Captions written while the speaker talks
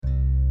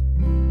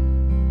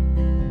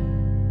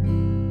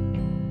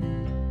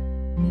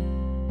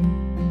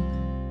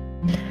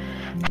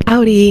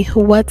Howdy,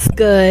 what's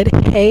good?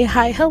 Hey,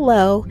 hi,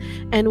 hello,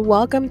 and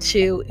welcome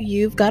to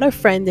You've Got a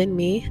Friend in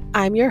Me.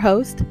 I'm your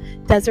host,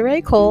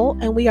 Desiree Cole,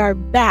 and we are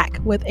back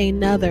with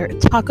another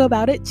Talk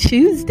About It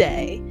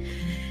Tuesday.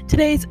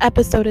 Today's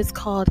episode is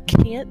called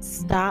Can't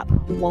Stop,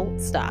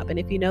 Won't Stop. And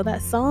if you know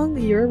that song,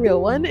 you're a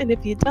real one, and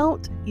if you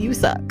don't, you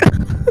suck.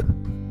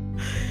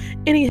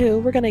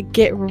 Anywho, we're going to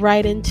get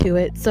right into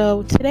it.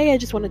 So today I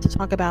just wanted to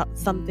talk about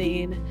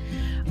something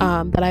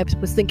that I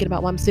was thinking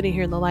about while I'm sitting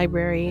here in the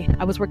library.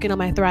 I was working on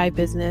my Thrive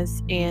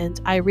business,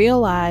 and I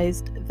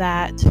realized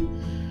that,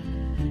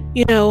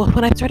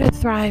 when I started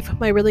Thrive,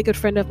 my really good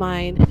friend of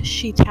mine,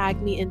 she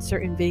tagged me in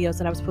certain videos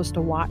that I was supposed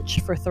to watch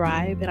for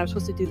Thrive, and I was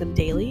supposed to do them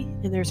daily,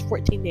 and there's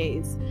 14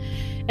 days.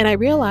 And I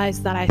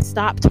realized that I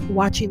stopped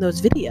watching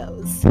those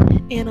videos,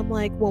 and I'm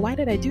like, well, why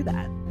did I do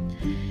that?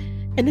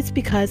 And it's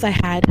because I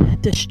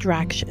had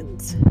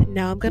distractions.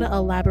 Now I'm going to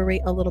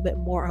elaborate a little bit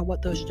more on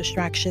what those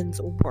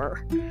distractions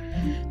were.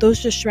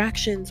 Those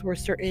distractions were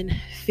certain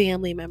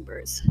family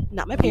members,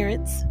 not my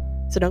parents.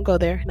 So don't go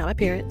there. Not my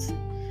parents.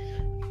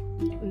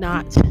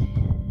 Not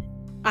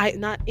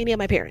any of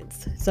my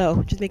parents.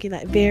 So just making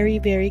that very,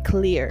 very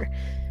clear.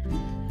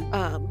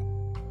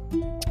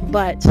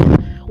 But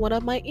one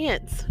of my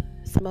aunts,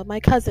 some of my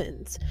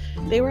cousins,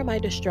 they were my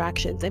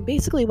distractions. And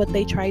basically what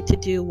they tried to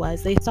do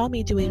was they saw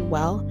me doing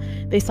well.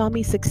 They saw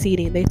me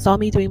succeeding. They saw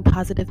me doing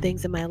positive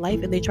things in my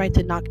life, and they tried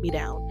to knock me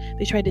down.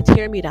 They tried to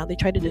tear me down. They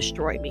tried to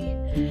destroy me.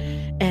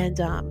 And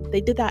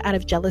they did that out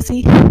of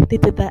jealousy. They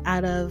did that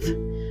out of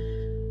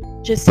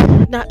just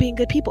not being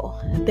good people.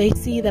 They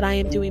see that I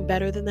am doing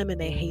better than them, and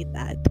they hate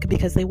that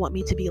because they want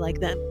me to be like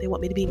them. They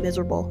want me to be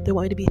miserable. They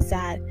want me to be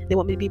sad. They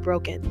want me to be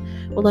broken.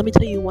 Well, let me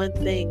tell you one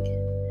thing.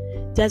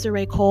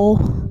 Desiree Cole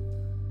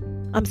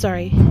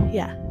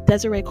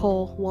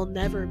will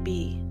never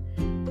be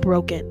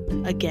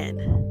broken again.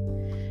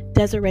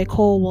 Desiree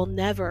Cole will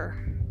never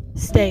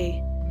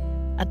stay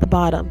at the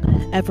bottom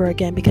ever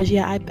again, because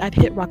I've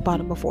hit rock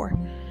bottom before.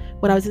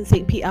 When I was in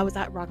St. Pete, I was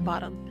at rock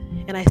bottom,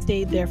 and I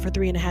stayed there for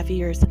 3.5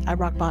 years at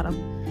rock bottom.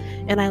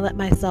 And I let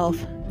myself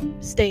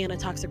stay in a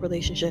toxic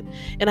relationship,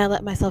 and I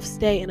let myself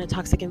stay in a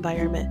toxic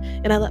environment,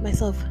 and I let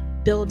myself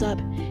build up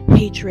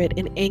hatred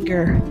and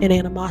anger and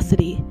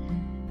animosity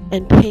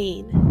and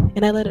pain,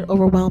 and I let it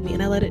overwhelm me,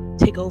 and I let it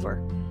take over.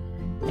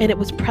 And it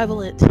was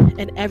prevalent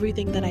in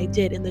everything that I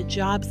did, in the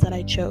jobs that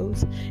I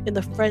chose, in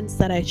the friends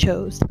that I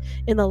chose,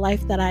 in the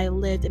life that I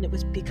lived, and it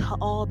was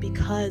all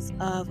because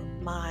of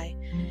my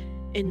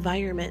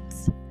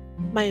environments.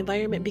 My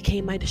environment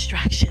became my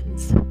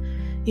distractions.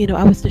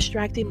 I was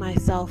distracting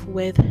myself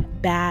with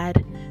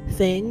bad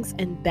things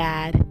and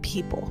bad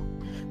people.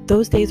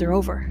 Those days are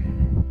over.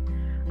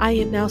 I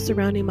am now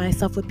surrounding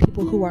myself with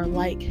people who are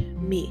like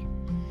me.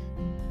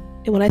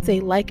 And when I say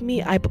like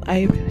me, I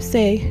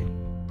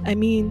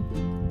mean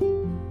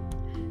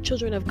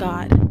children of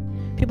God,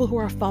 people who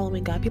are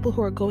following God, people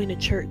who are going to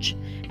church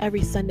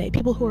every Sunday,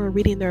 people who are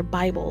reading their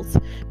Bibles,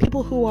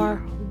 people who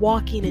are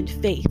walking in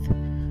faith,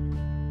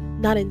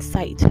 not in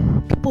sight,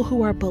 people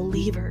who are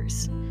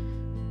believers,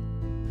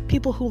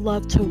 people who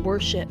love to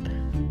worship,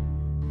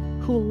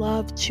 who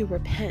love to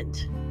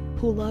repent,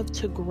 who love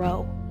to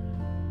grow,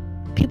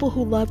 people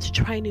who love to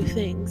try new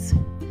things,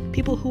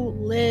 people who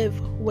live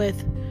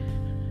with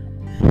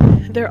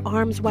their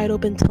arms wide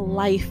open to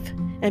life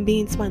and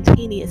being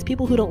spontaneous,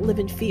 people who don't live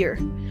in fear,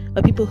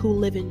 but people who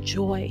live in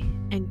joy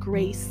and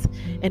grace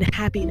and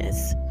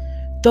happiness.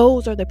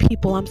 Those are the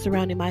people I'm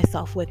surrounding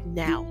myself with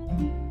now.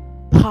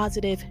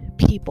 Positive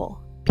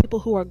people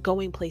who are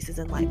going places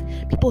in life,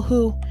 people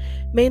who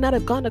may not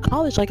have gone to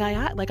college like I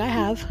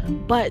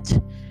have, but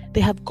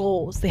they have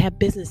goals, they have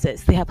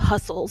businesses, they have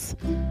hustles.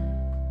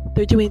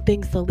 They're doing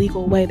things the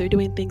legal way, they're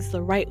doing things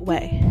the right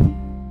way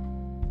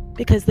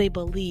because they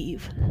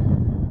believe,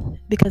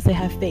 because they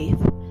have faith.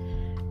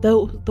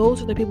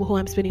 Those are the people who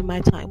I'm spending my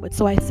time with.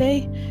 So I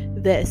say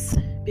this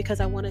because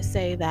I want to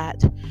say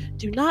that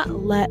do not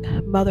let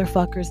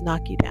motherfuckers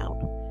knock you down.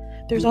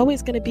 There's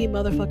always going to be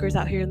motherfuckers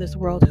out here in this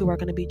world who are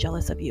going to be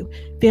jealous of you,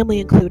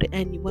 family included.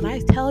 And when I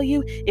tell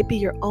you, it be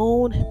your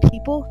own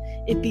people,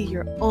 it be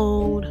your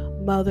own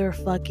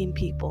motherfucking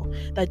people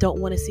that don't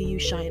want to see you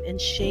shine,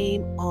 and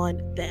shame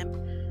on them.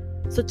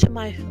 So to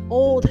my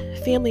old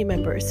family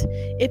members,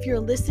 if you're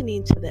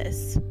listening to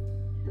this,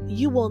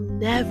 you will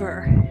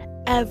never,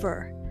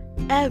 ever,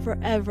 ever,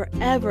 ever,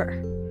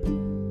 ever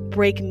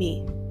break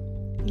me.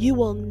 You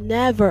will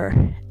never,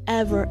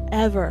 ever,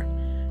 ever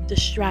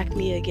distract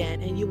me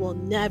again. And you will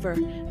never,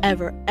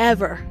 ever,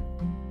 ever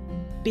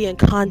be in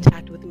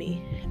contact with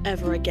me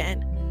ever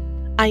again.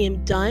 I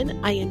am done.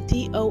 I am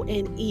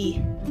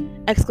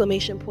DONE!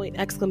 Exclamation point,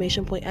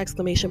 exclamation point,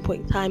 exclamation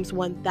point, times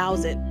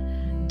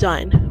 1,000.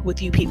 Done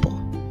with you people.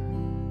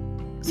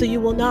 So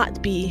you will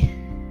not be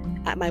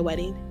at my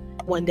wedding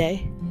one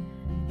day.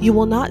 You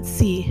will not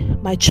see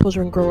my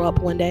children grow up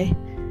one day,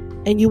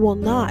 and you will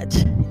not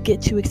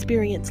get to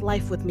experience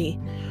life with me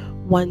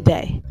one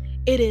day.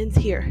 It ends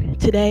here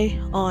today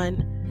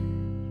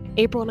on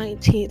April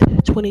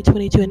 19th,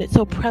 2022, and it's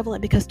so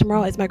prevalent because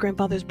tomorrow is my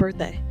grandfather's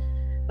birthday.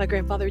 my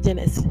grandfather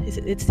Dennis.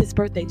 It's his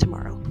birthday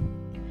tomorrow.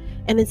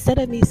 And instead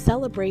of me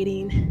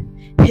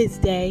celebrating his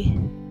day,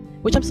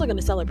 which I'm still going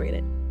to celebrate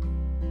it,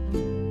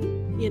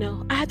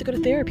 I had to go to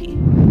therapy.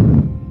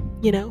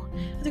 I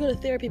had to go to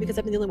therapy because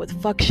I've been dealing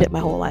with fuck shit my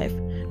whole life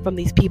from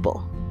these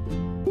people.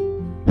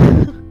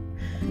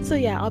 So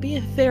yeah, I'll be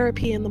in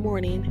therapy in the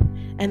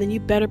morning, and then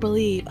you better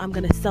believe I'm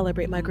going to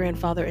celebrate my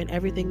grandfather and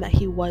everything that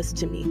he was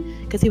to me,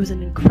 because he was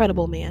an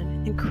incredible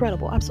man.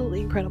 Incredible,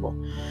 absolutely incredible.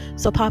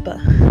 So Papa,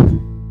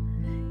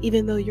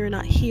 even though you're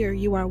not here,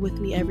 you are with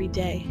me every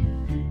day.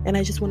 And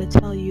I just want to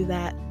tell you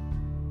that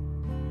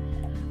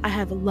I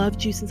have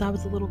loved you since I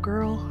was a little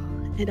girl,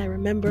 and I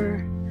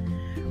remember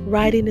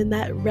riding in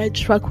that red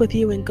truck with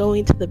you and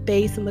going to the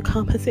base and the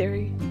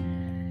commissary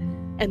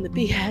and the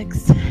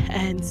BX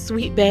and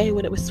Sweet Bay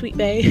when it was Sweet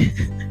Bay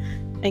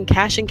and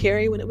Cash and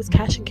Carry when it was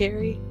Cash and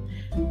Carry.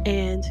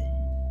 And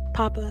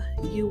Papa,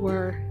 you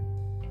were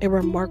a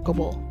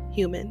remarkable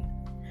human.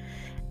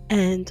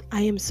 And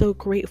I am so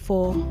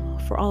grateful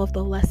for all of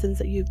the lessons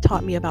that you've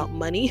taught me about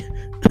money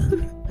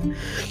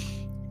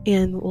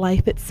and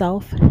life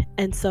itself.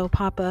 And so,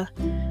 Papa,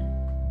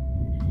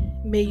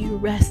 may you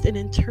rest in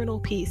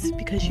eternal peace,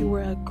 because you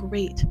were a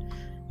great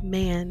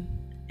man,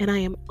 and I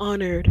am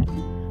honored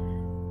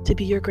to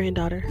be your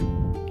granddaughter.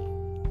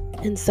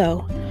 And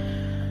so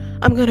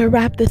I'm going to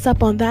wrap this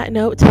up on that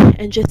note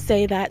and just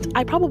say that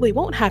I probably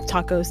won't have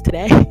tacos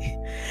today,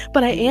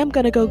 but I am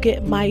going to go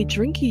get my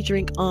drinky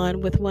drink on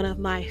with one of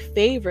my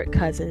favorite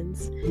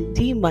cousins,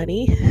 D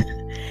Money,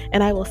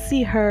 and I will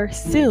see her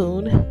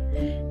soon.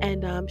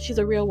 And she's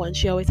a real one.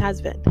 She always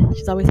has been.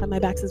 She's always had my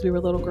back since we were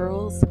little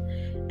girls.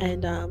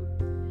 And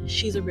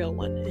she's a real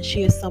one. And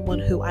she is someone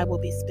who I will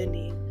be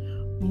spending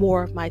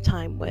more of my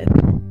time with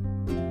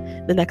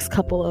the next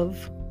couple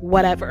of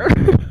whatever.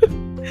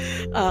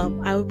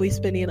 I will be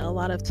spending a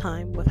lot of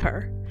time with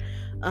her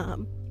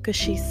because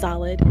she's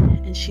solid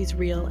and she's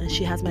real and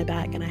she has my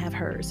back and I have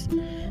hers.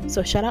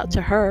 So shout out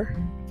to her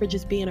for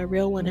just being a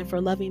real one and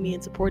for loving me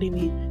and supporting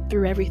me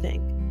through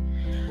everything.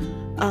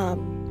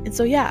 And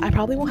so yeah, I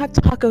probably won't have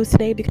tacos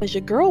today because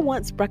your girl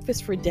wants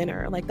breakfast for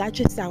dinner. Like, that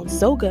just sounds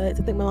so good.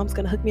 I think my mom's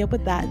gonna hook me up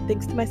with that.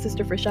 Thanks to my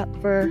sister for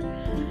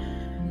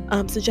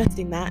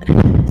suggesting that.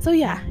 So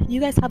yeah,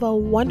 you guys have a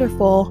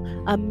wonderful,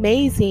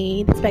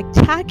 amazing,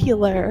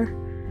 spectacular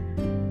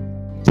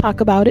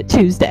Talk About It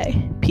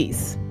Tuesday.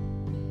 Peace.